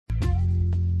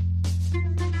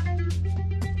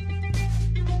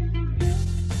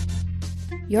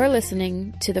You're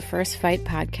listening to the First Fight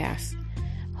podcast,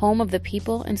 home of the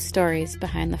people and stories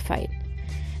behind the fight.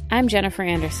 I'm Jennifer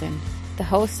Anderson, the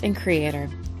host and creator.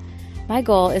 My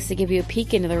goal is to give you a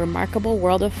peek into the remarkable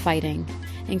world of fighting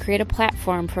and create a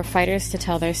platform for fighters to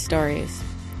tell their stories.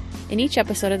 In each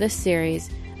episode of this series,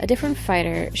 a different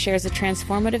fighter shares a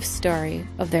transformative story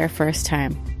of their first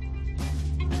time.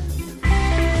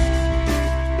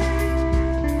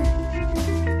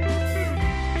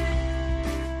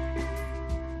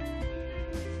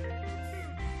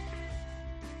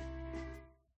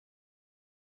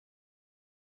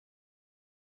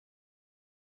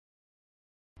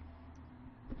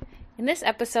 In this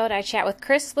episode, I chat with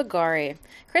Chris Liguori.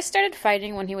 Chris started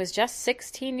fighting when he was just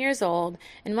 16 years old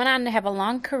and went on to have a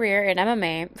long career in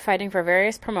MMA, fighting for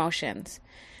various promotions.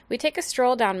 We take a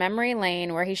stroll down memory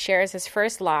lane where he shares his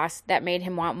first loss that made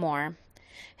him want more,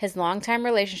 his longtime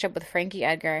relationship with Frankie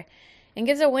Edgar, and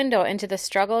gives a window into the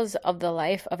struggles of the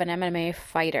life of an MMA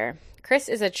fighter. Chris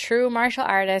is a true martial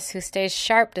artist who stays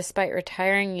sharp despite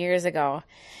retiring years ago.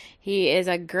 He is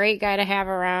a great guy to have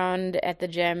around at the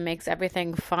gym, makes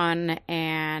everything fun,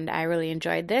 and I really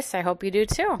enjoyed this. I hope you do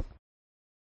too.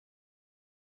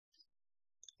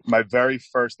 My very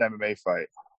first MMA fight.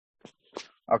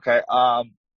 Okay,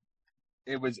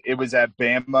 it was at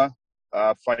Bama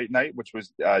fight night, which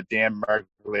was Dan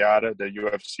Margliotta, the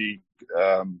UFC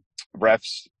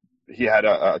refs. He had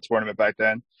a tournament back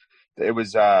then. It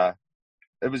was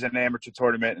an amateur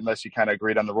tournament unless you kind of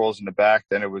agreed on the rules in the back.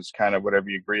 Then it was kind of whatever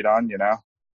you agreed on, you know.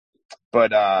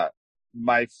 But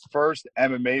my first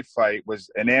MMA fight was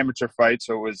an amateur fight,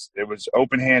 so it was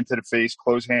open hand to the face,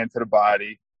 closed hand to the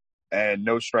body, and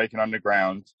no striking on the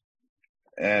ground.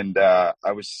 And I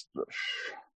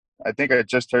think I had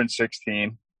just turned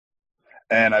 16,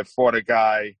 and I fought a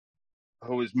guy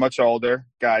who was much older.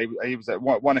 He was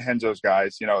one of Henzo's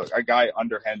guys, you know, a guy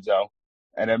under Henzo.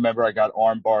 And I remember I got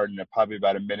arm barred in probably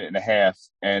about a minute and a half,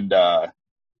 and I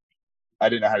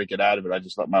didn't know how to get out of it. I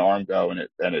just let my arm go, and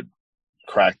it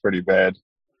cracked pretty bad.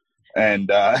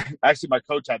 And actually, my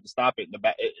coach had to stop it in the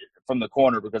back, from the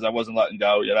corner because I wasn't letting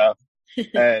go, you know.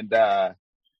 And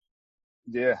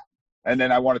yeah, and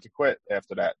then I wanted to quit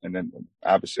after that, and then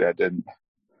obviously I didn't.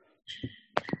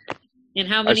 And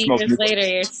how many years later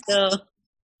you're still?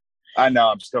 I know,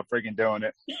 I'm still freaking doing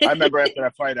it. I remember after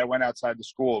that fight, I went outside the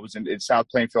school. It was in South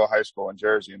Plainfield High School in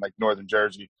Jersey, in like northern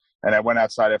Jersey. And I went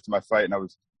outside after my fight, and I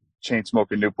was chain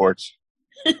smoking Newports.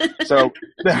 So,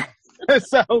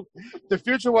 so the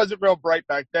future wasn't real bright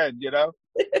back then, you know?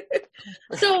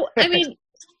 So, I mean,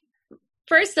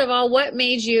 first of all, what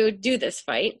made you do this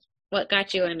fight? What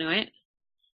got you into it?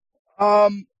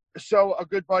 So a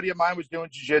good buddy of mine was doing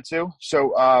jiu-jitsu.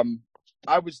 So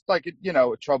I was like, you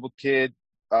know, a troubled kid.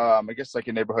 I guess like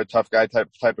a neighborhood tough guy type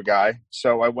of guy.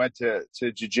 So I went to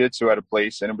jiu-jitsu at a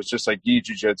place, and it was just like gi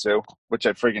jiu-jitsu, which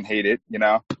I friggin' hated, you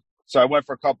know? So I went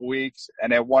for a couple weeks,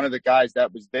 and then one of the guys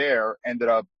that was there ended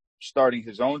up starting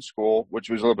his own school, which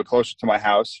was a little bit closer to my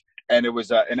house. And it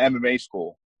was an MMA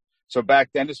school. So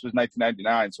back then, this was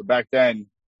 1999. So back then,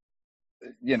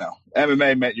 you know,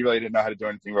 MMA meant you really didn't know how to do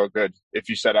anything real good. If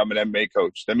you said I'm an MMA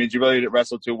coach, that means you really didn't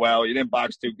wrestle too well. You didn't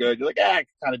box too good. You're like, I can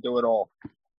kind of do it all.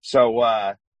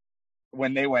 So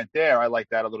when they went there, I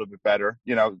liked that a little bit better,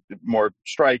 you know, more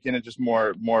striking and just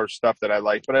more stuff that I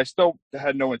liked. But I still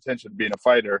had no intention of being a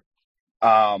fighter.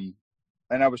 And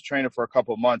I was training for a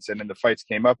couple of months, and then the fights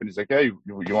came up, and he's like, hey,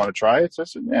 you want to try it? So I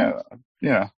said, yeah, you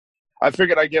know. I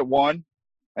figured I'd get one,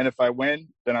 and if I win,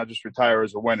 then I'll just retire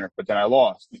as a winner. But then I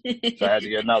lost, so I had to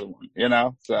get another one, you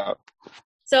know.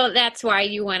 So that's why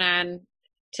you went on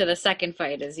to the second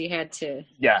fight, is you had to.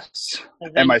 Yes.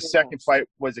 And my second fight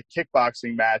was a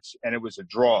kickboxing match, and it was a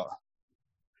draw.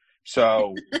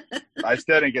 So I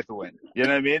still didn't get the win. You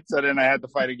know what I mean? So then I had to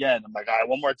fight again. I'm like, all right,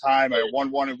 one more time. I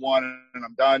won 1-1, and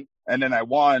I'm done. And then I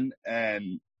won,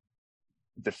 and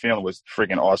the feeling was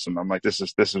freaking awesome. I'm like, this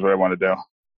is what I want to do.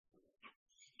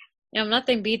 You know,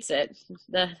 nothing beats it.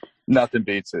 Nothing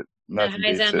beats it. The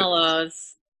highs and the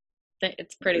lows.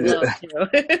 It's pretty low too.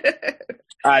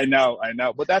 I know,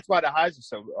 but that's why the highs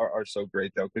are so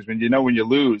great though, because when you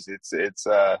lose, it's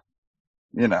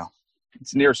you know,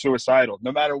 it's near suicidal.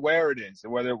 No matter where it is,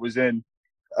 whether it was in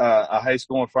a high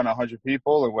school in front of 100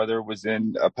 people, or whether it was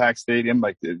in a packed stadium,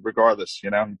 like regardless, you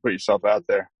know, you put yourself out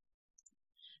there.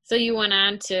 So you went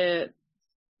on to,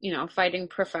 you know, fighting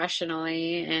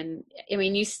professionally, and I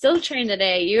mean, you still train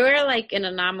today. You're like an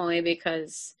anomaly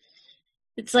because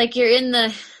it's like you're in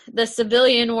the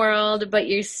civilian world, but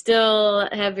you still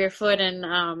have your foot in,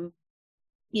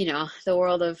 you know, the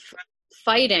world of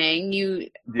fighting. You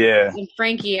and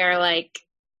Frankie are like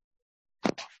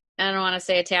I don't want to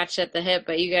say attached at the hip,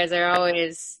 but you guys are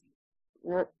always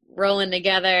rolling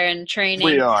together and We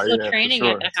training, are, still yeah, for training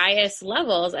at sure. the highest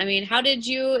levels. I mean, how did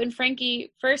you and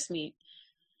Frankie first meet?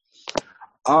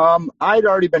 I'd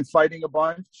already been fighting a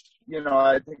bunch.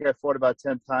 I think I fought about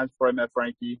 10 times before I met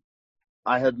Frankie.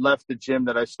 I had left the gym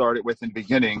that I started with in the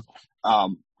beginning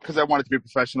because I wanted to be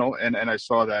professional, and I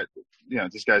saw that,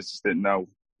 these guys just didn't know.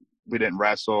 We didn't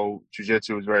wrestle.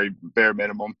 Jiu-jitsu was very bare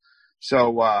minimum.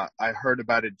 So I heard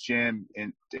about a gym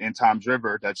in Toms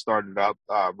River that started up,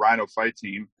 Rhino Fight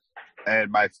Team,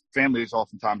 and my family is all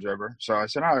from Toms River. So I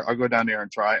said, I'll go down there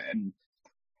and try. And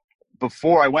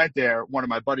before I went there, one of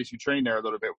my buddies who trained there a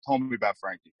little bit told me about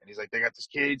Frankie. And he's like, they got this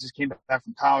kid, just came back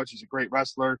from college. He's a great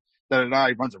wrestler. Da-da-da.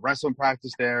 He runs a wrestling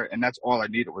practice there. And that's all I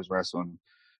needed was wrestling.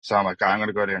 So I'm like, I'm going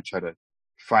to go there and try to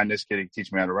find this kid. He can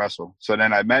teach me how to wrestle. So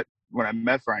then when I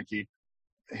met Frankie,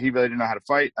 he really didn't know how to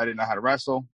fight. I didn't know how to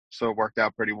wrestle. So it worked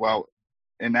out pretty well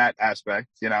in that aspect,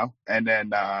 And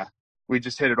then we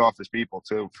just hit it off as people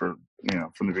too from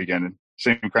the beginning.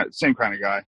 Same kind of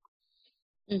guy.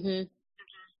 Mm-hmm.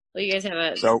 Well, you guys have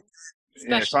a So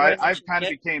special I kind of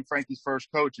relationship. became Frankie's first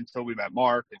coach until we met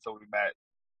Mark, until we met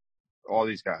all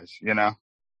these guys,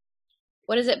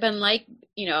 What has it been like,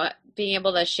 being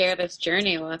able to share this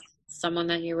journey with someone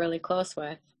that you're really close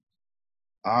with?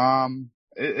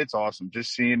 It's awesome.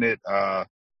 Just seeing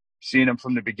him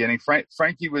from the beginning.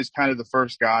 Frankie was kind of the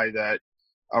first guy that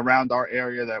around our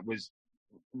area that was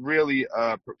really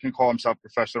can call himself a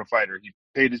professional fighter. He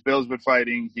paid his bills with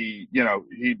fighting. He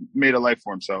made a life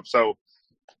for himself. So,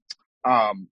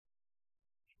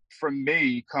 for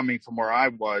me, coming from where I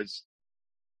was,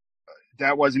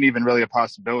 that wasn't even really a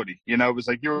possibility. It was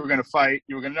like you were going to fight.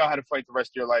 You were going to know how to fight the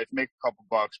rest of your life, make a couple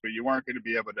bucks, but you weren't going to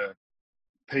be able to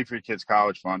pay for your kids'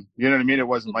 college fund. You know what I mean? It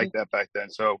wasn't like that back then.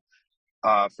 So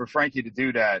for Frankie to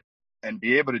do that and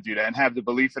be able to do that and have the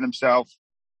belief in himself,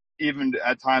 even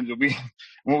at times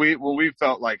when we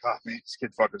felt like, oh man, this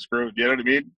kid fucking screwed. You know what I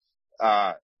mean?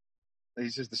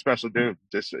 He's just a special dude.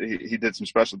 Just he did some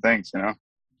special things.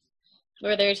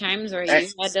 Were there times where you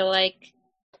had to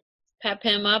pep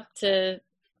him up to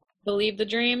believe the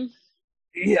dream?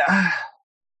 Yeah.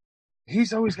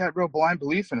 He's always got real blind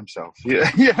belief in himself. Yeah,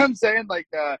 you know what I'm saying? Like,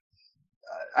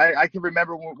 I can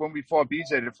remember when we fought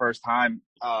BJ the first time.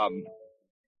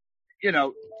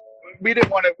 We didn't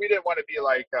want to be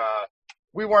like,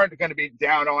 we weren't going to be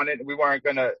down on it. We weren't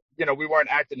going to, we weren't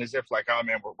acting as if like, oh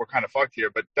man, we're kind of fucked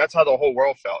here. But that's how the whole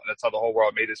world felt, and that's how the whole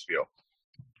world made us feel.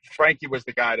 Frankie was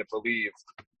the guy that believed,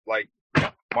 like,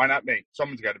 why not me?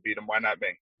 Someone's got to beat him. Why not me?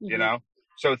 Mm-hmm.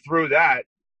 So through that,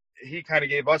 he kind of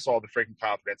gave us all the freaking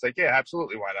confidence. Like, yeah,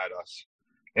 absolutely. Why not us?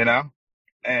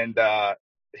 And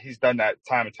he's done that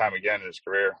time and time again in his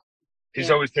career.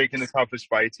 He's always taken the toughest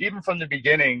fights, even from the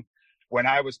beginning. When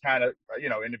I was kind of,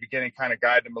 in the beginning, kind of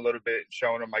guiding him a little bit,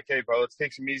 showing him like, hey, bro, let's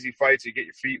take some easy fights and get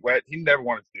your feet wet. He never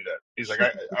wanted to do that. He's like,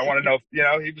 I want to know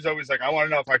if, he was always like, I want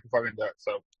to know if I can fucking do it.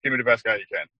 So give me the best guy you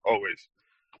can, always.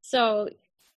 So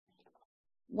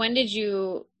when did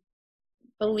you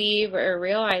believe or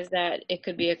realize that it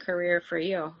could be a career for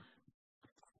you?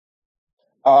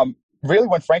 Really,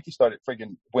 when Frankie started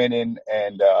freaking winning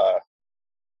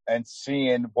and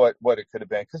seeing what it could have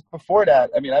been. Because before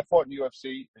that, I mean, I fought in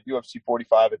UFC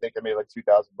 45. I think I made like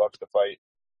 $2,000 to fight.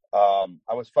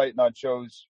 I was fighting on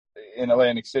shows in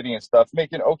Atlantic City and stuff,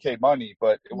 making okay money,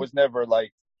 but it was never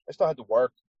like, I still had to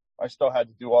work. I still had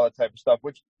to do all that type of stuff,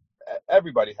 which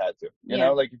everybody had to. You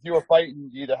know, like if you were fighting,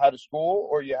 you either had a school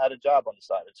or you had a job on the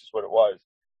side. It's just what it was.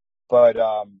 But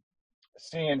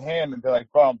seeing him and be like,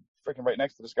 bro, I'm freaking right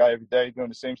next to this guy every day doing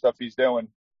the same stuff he's doing.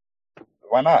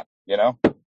 Why not?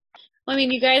 Well, I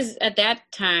mean, you guys at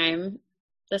that time,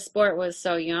 the sport was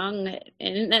so young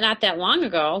and not that long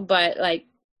ago, but like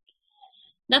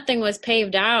nothing was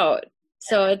paved out.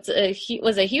 So it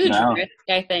was a huge risk,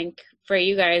 I think, for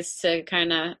you guys to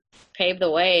kind of pave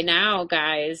the way. Now,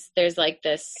 guys, there's like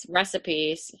this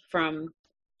recipe from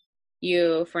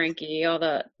you, Frankie, all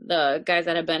the guys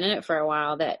that have been in it for a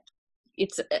while that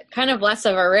it's kind of less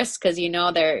of a risk because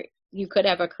you could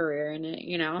have a career in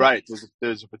it, Right.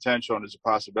 There's a potential and there's a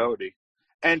possibility.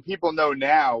 And people know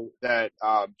now that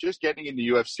just getting in the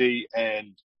UFC,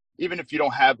 and even if you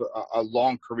don't have a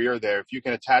long career there, if you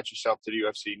can attach yourself to the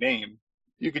UFC name,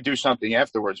 you could do something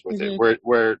afterwards with it.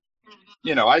 Where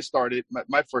I started,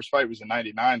 my first fight was in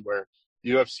 99, where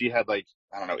the UFC had like,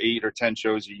 I don't know, 8 or 10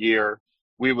 shows a year.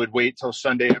 We would wait till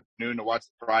Sunday afternoon to watch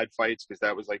the Pride fights because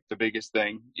that was like the biggest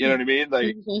thing. You know what I mean?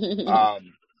 Like,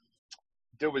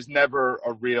 there was never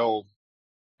a real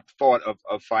thought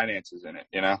of finances in it,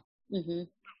 Mm-hmm.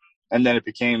 And then it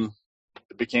became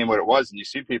it became what it was. And you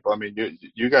see people. I mean,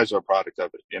 you guys are a product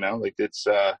of it. Like it's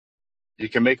you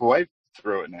can make a life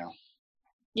through it now.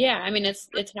 Yeah, I mean it's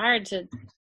hard to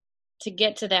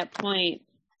get to that point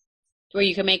where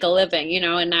you can make a living,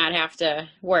 and not have to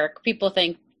work. People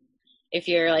think if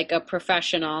you're like a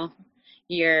professional,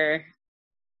 you're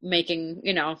making,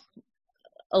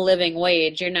 a living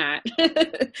wage. You're not.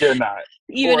 You're not.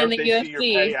 Even Or in if the they see your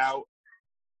UFC. payout.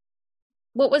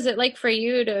 What was it like for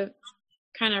you to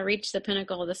kind of reach the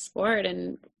pinnacle of the sport?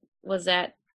 And was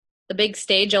that the big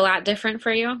stage a lot different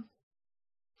for you?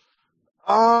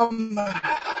 No,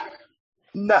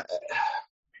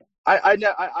 I'm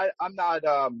not.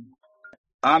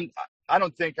 I'm. I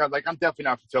don't think I'm definitely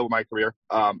not fulfilled with my career.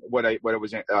 What I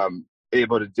was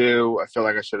able to do, I feel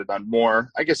like I should have done more.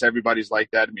 I guess everybody's like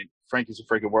that. I mean, Frankie's a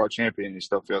freaking world champion, and he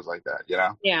still feels like that,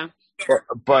 Yeah.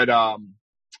 But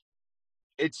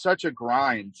it's such a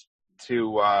grind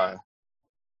to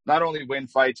not only win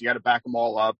fights, you got to back them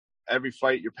all up. Every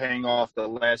fight, you're paying off the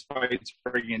last fight's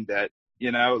friggin' debt.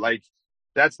 Like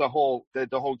that's the whole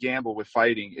gamble with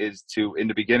fighting is to, in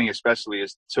the beginning especially,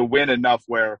 is to win enough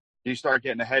where you start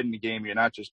getting ahead in the game. You're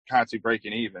not just constantly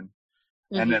breaking even.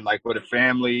 Mm-hmm. And then like with a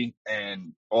family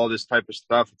and all this type of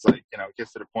stuff, it's like, it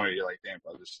gets to the point where you're like, damn,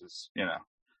 bro, this is,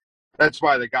 that's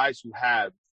why the guys who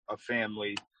have a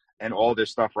family and all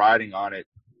this stuff riding on it,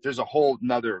 there's a whole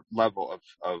nother level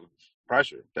of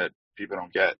pressure that people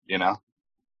don't get,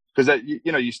 because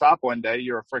you stop one day,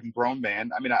 you're a freaking grown man.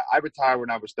 I mean, I retired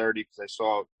when I was 30 because I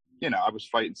saw, I was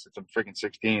fighting since I'm freaking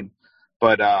 16,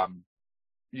 but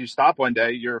you stop one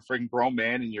day, you're a freaking grown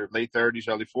man in your late 30s,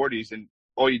 early 40s, and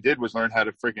all you did was learn how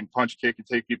to freaking punch, kick, and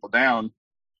take people down.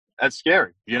 That's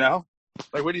scary, Like,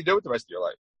 what do you do with the rest of your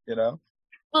life,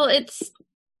 Well,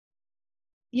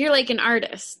 you're like an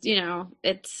artist,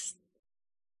 it's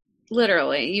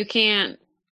literally, you can't,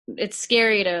 it's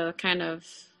scary to kind of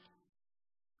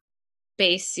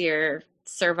base your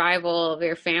survival of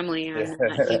your family on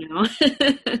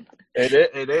that,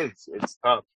 It is. It's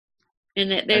tough.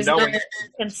 And there's no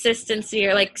consistency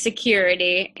or like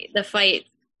security. The fight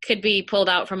could be pulled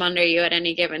out from under you at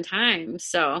any given time.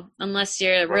 So unless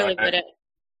you're really good at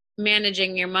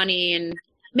managing your money and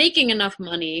making enough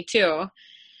money too,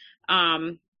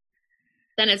 then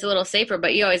it's a little safer.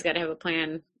 But you always got to have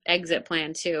a exit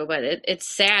plan too. But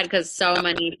it's sad because so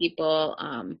many people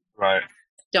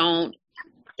don't.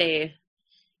 They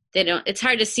don't. It's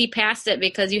hard to see past it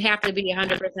because you have to be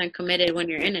 100% committed when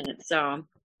you're in it. So.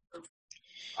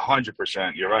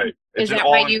 100%. You're right. It's an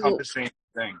all-encompassing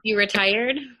thing. You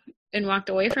retired and walked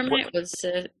away from it? Was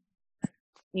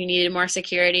you needed more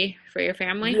security for your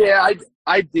family? Yeah,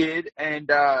 I did. And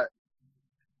the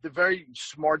very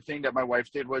smart thing that my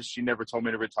wife did was she never told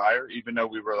me to retire, even though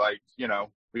we were like,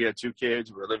 we had 2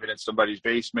 kids. We were living in somebody's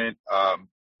basement.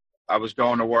 I was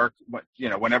going to work,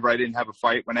 whenever I didn't have a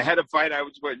fight. When I had a fight, I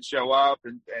wouldn't show up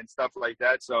and stuff like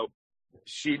that. So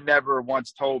she never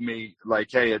once told me, like,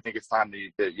 hey, I think it's time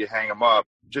that you hang him up,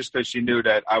 just because she knew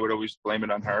that I would always blame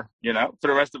it on her, For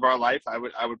the rest of our life, I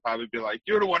would probably be like,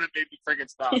 you're the one that made me freaking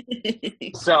stop.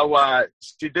 So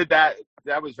she did that.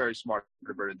 That was very smart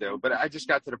for her to do. But I just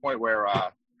got to the point where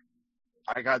I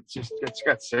got sick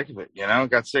of it,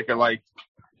 Got sick of, like,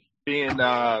 being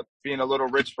a little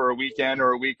rich for a weekend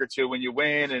or a week or two when you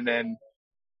win, and then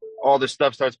all this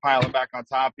stuff starts piling back on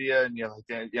top of you, and you're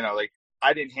like,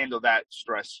 I didn't handle that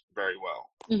stress very well.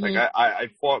 Mm-hmm. Like I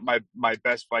fought my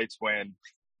best fights when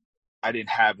I didn't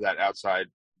have that outside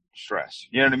stress.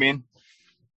 You know what I mean?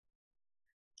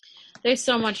 There's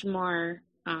so much more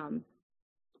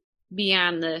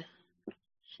beyond the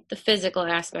physical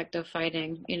aspect of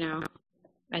fighting.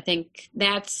 I think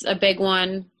that's a big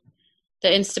one.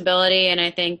 The instability, and I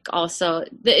think also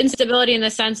the instability in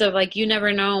the sense of like you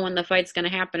never know when the fight's going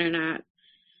to happen or not.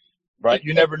 Right,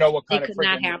 you never know what kind of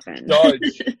freaking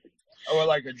judge, or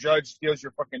like a judge steals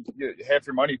your half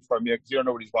your money from you because you don't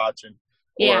know what he's watching.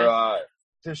 Yeah. Or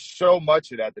there's so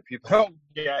much of that people don't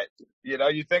get.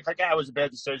 You think like, it was a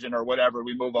bad decision or whatever.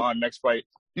 We move on, next fight.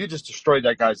 You just destroyed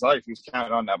that guy's life. He's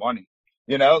counting on that money.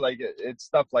 Like it's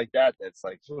stuff like that. That's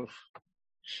like, oof.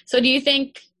 So do you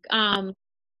think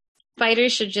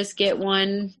fighters should just get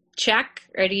one check,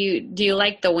 or do you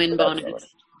like the win bonus?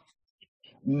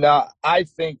 No, I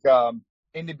think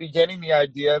in the beginning, the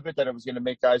idea of it, that it was going to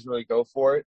make guys really go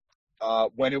for it,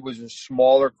 when it was a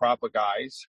smaller crop of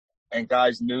guys and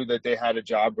guys knew that they had a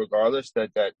job regardless,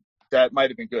 that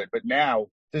might have been good. But now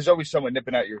there's always someone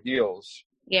nipping at your heels.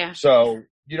 Yeah. So,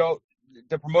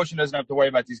 the promotion doesn't have to worry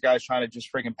about these guys trying to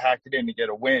just freaking pack it in to get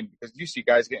a win, because you see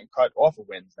guys getting cut off of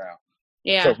wins now.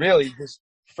 Yeah. So really, just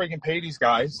freaking pay these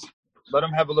guys, let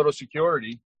them have a little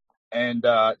security, and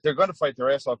they're going to fight their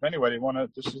ass off anyway. They want to.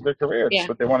 This is their career. This Yeah. is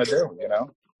what they want to do. You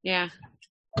know. Yeah.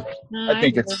 No, I I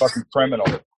think it's agree. fucking criminal.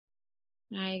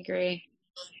 I agree.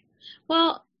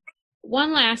 Well,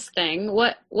 one last thing.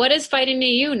 What is fighting to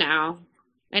you now?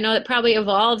 I know it probably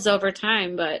evolves over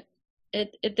time, but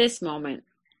at this moment.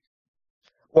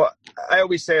 Well, I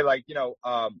always say, like,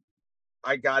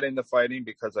 I got into fighting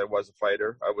because I was a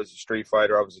fighter. I was a street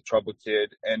fighter. I was a troubled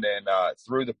kid. And then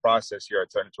through the process here, I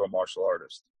turned into a martial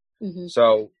artist. Mm-hmm.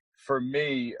 So for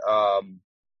me,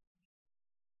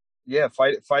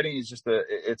 fighting is just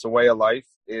it's a way of life.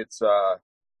 It's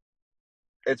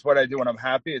what I do when I'm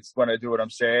happy. It's when I do when I'm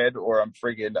sad or I'm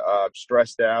freaking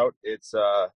stressed out. It's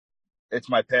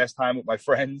my pastime with my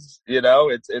friends.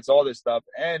 It's all this stuff.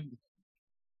 And,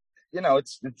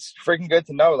 it's freaking good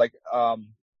to know. Like,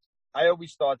 I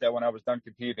always thought that when I was done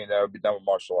competing that I would be done with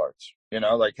martial arts.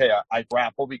 Like, hey, I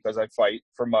grapple because I fight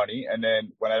for money. And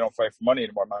then when I don't fight for money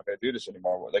anymore, I'm not going to do this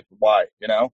anymore. Like, why,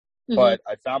 Mm-hmm. But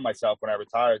I found myself when I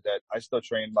retired that I still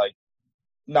train, like,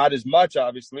 not as much,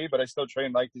 obviously, but I still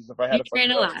train like as if I had You train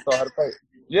a lot. I still had to fight.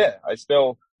 Yeah, I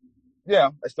still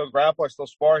grapple. I still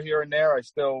spar here and there. I'm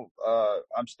still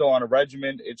on a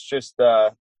regimen. It's just,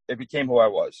 it became who I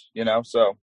was,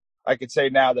 So I could say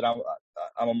now that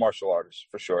I'm a martial artist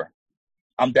for sure.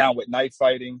 I'm down with knife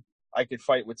fighting. I could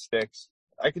fight with sticks.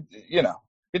 I could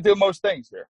do most things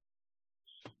here.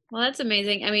 Well, that's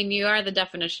amazing. I mean, you are the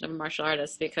definition of a martial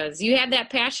artist because you have that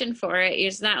passion for it.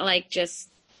 It's not like just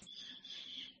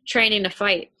training to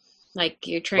fight. Like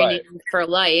you're training for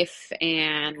life,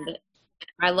 and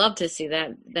I love to see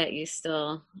that you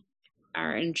still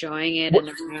are enjoying it.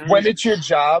 When it's your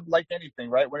job, like anything,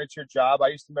 right? When it's your job, I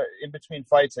used to, in between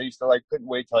fights, I used to couldn't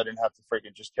wait till I didn't have to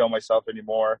freaking just kill myself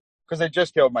anymore because I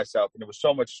just killed myself and there was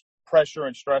so much pressure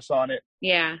and stress on it.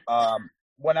 Yeah.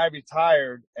 When I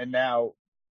retired and now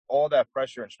all that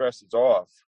pressure and stress is off,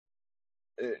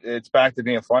 it's back to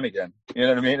being fun again. You know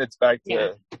what I mean? It's back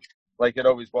to like it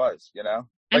always was,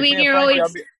 I mean, you're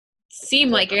always seem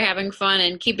like you're having fun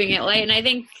and keeping it light. And I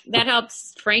think that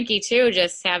helps Frankie too,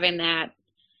 just having that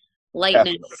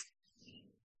lightness.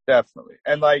 Definitely.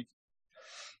 And like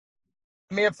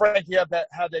me and Frankie have that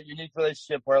unique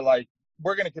relationship where like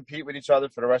we're going to compete with each other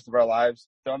for the rest of our lives.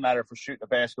 Don't matter if we're shooting a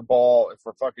basketball, if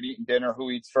we're fucking eating dinner,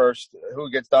 who eats first, who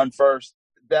gets done first.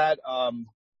 That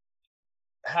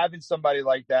having somebody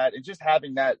like that and just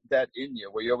having that in you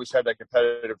where you always have that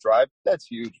competitive drive, that's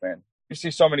huge, man. You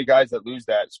see so many guys that lose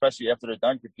that, especially after they're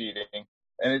done competing,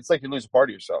 and it's like you lose a part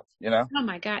of yourself, Oh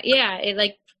my God. Yeah. It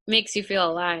like makes you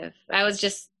feel alive. I was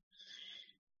just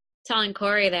telling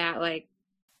Corey that like,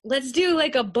 let's do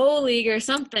like a bowl league or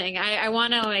something. I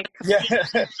want to like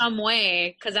some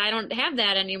way because I don't have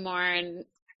that anymore. And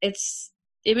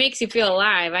it makes you feel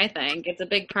alive. I think it's a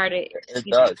big part of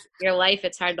your life.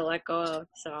 It's hard to let go of.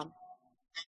 So,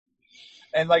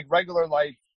 and like regular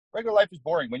life is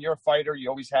boring. When you're a fighter, you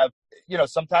always have,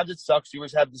 sometimes it sucks. You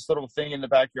always have this little thing in the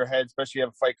back of your head, especially you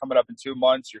have a fight coming up in 2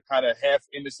 months. You're kind of half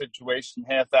in the situation,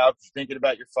 half out, thinking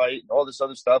about your fight and all this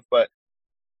other stuff. But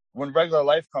when regular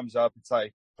life comes up, it's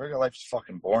like, regular life's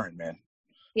fucking boring, man.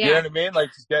 Yeah. You know what I mean? Like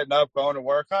just getting up, going to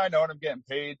work. I know when I'm getting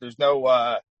paid. There's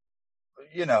no,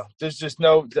 there's just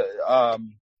no,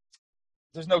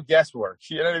 there's no guesswork.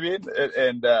 You know what I mean?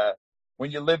 And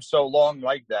when you live so long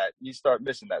like that, you start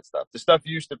missing that stuff. The stuff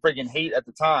you used to friggin' hate at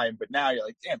the time, but now you're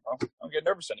like, damn, bro, I don't get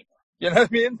nervous anymore. You know what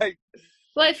I mean? Like,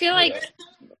 well, I feel like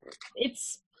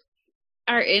it's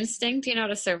our instinct,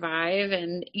 to survive,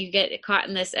 and you get caught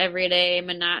in this everyday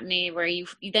monotony where you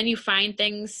find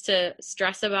things to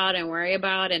stress about and worry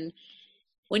about. And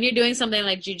when you're doing something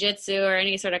like jiu-jitsu or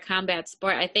any sort of combat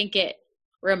sport, I think it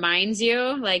reminds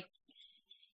you, like,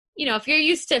 if you're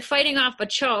used to fighting off a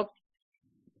choke,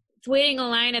 waiting a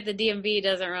line at the DMV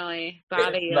doesn't really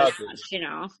bother you as much,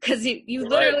 because you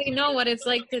literally know what it's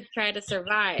like to try to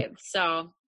survive.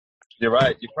 So you're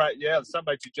right.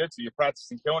 Something like jiu-jitsu, you're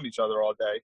practicing killing each other all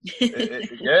day.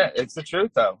 It's the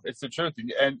truth, though. It's the truth.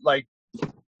 And like,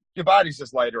 your body's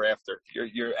just lighter after.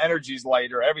 Your energy's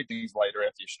lighter. Everything's lighter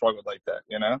after you struggle like that,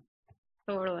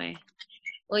 Totally.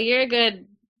 Well, you're a good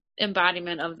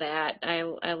embodiment of that.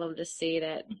 I love to see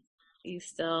that you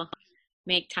still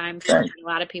make time for it. A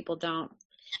lot of people don't.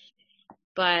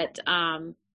 But I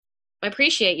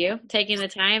appreciate you taking the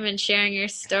time and sharing your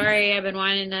story. I've been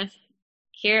wanting to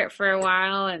hear it for a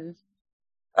while. And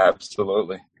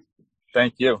absolutely.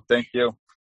 Thank you.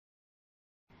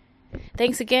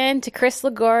 Thanks again to Chris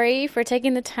Liguori for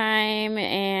taking the time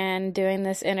and doing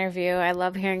this interview. I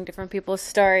love hearing different people's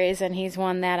stories, and he's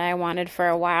one that I wanted for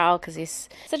a while because he's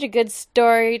such a good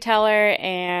storyteller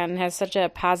and has such a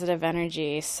positive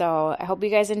energy. So I hope you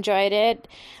guys enjoyed it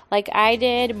like I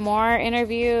did. More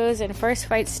interviews and first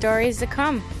fight stories to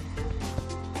come.